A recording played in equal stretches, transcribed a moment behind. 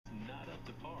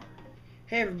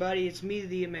Hey everybody, it's me,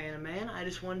 the Man. I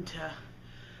just wanted to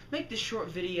make this short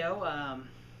video. I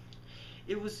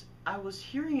was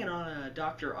hearing it on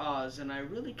Dr. Oz, and I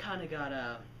really kind of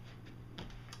got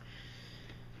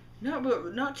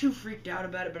not too freaked out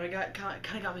about it, but I got kind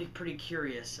of got me pretty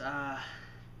curious.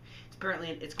 It's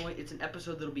an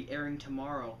episode that'll be airing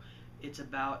tomorrow. It's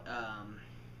about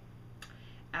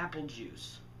apple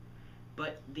juice,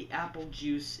 but the apple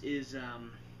juice is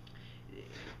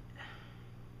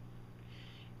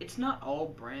it's not all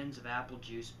brands of apple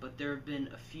juice, but there have been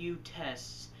a few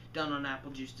tests done on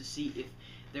apple juice to see if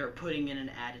they're putting in an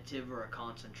additive or a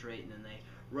concentrate, and then they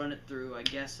run it through, I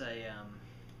guess, a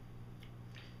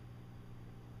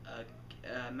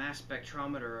mass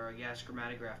spectrometer or a gas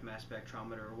chromatograph mass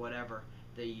spectrometer or whatever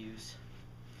they use.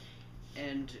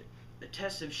 And the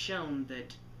tests have shown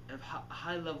that of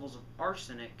high levels of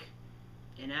arsenic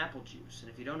in apple juice. And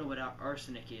if you don't know what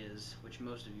arsenic is, which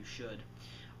most of you should,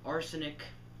 arsenic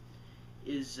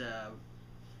is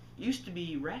used to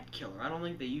be rat killer. I don't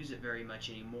think they use it very much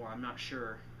anymore. I'm not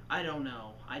sure. I don't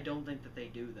know. I don't think that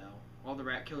they do, though. All the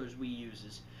rat killers we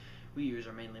use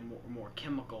are mainly more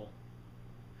chemical.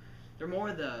 They're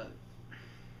more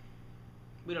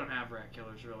we don't have rat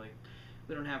killers, really.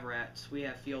 We don't have rats. We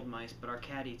have field mice, but our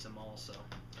cat eats them also.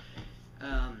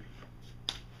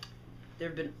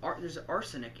 There's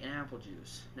arsenic in apple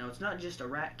juice. Now, it's not just a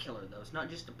rat killer, though. It's not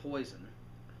just a poison.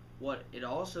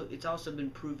 It's also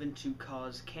been proven to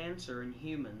cause cancer in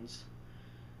humans.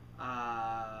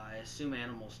 I assume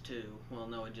animals too. Well,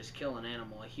 no, it'd just kill an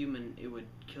animal. A human, it would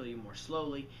kill you more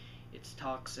slowly. It's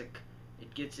toxic.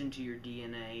 It gets into your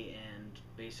DNA and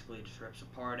basically it just rips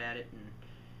apart at it, and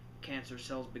cancer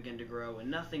cells begin to grow, and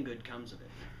nothing good comes of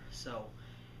it. So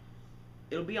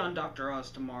it'll be on Dr. Oz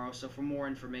tomorrow. So for more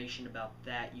information about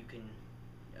that, you can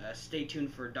stay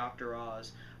tuned for Dr.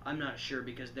 Oz. I'm not sure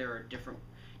because there are different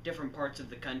parts of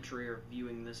the country are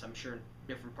viewing this, I'm sure, in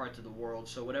different parts of the world.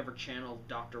 So whatever channel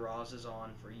Dr. Oz is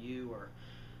on for you, or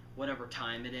whatever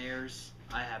time it airs,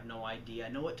 I have no idea. I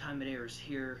know what time it airs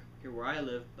here where I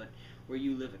live, but where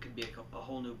you live, it could be a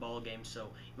whole new ball game. So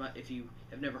if you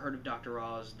have never heard of Dr.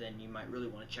 Oz, then you might really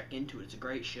want to check into it. It's a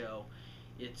great show.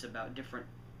 It's about different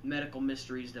medical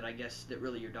mysteries that I guess that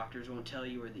really your doctors won't tell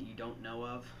you or that you don't know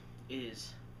of.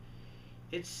 It's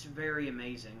very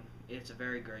amazing. It's a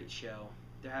very great show.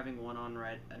 They're having one on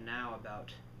right now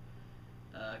about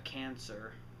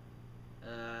cancer.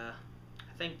 I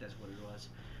think that's what it was.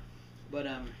 But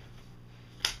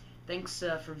thanks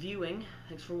for viewing.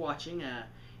 Thanks for watching. And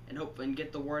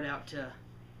get the word out to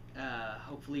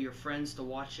hopefully your friends to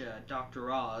watch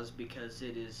Dr. Oz, because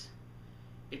it's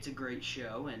a great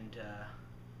show. And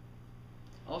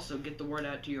also get the word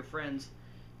out to your friends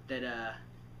that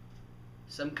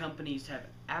some companies have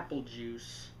apple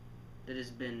juice that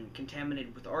has been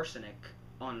contaminated with arsenic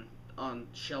on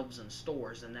shelves in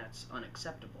stores, and that's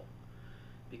unacceptable,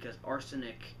 because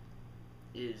arsenic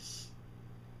it's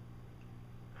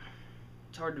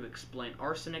hard to explain.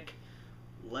 Arsenic,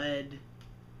 lead,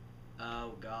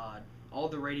 oh god, all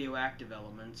the radioactive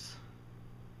elements,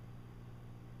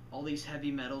 all these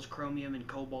heavy metals, chromium and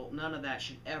cobalt, none of that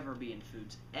should ever be in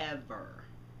foods, ever.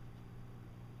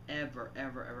 Ever.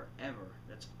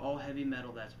 That's all heavy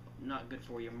metal. That's not good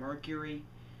for you.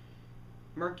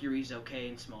 Mercury's okay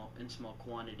in small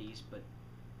quantities, but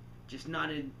just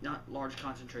not large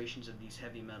concentrations of these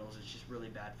heavy metals. It's just really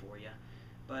bad for you.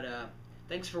 But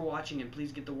thanks for watching, and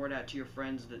please get the word out to your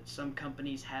friends that some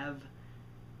companies have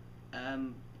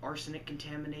arsenic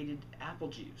contaminated apple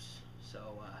juice.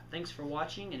 So thanks for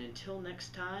watching, and until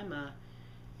next time,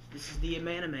 this is the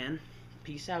Man.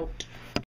 Peace out.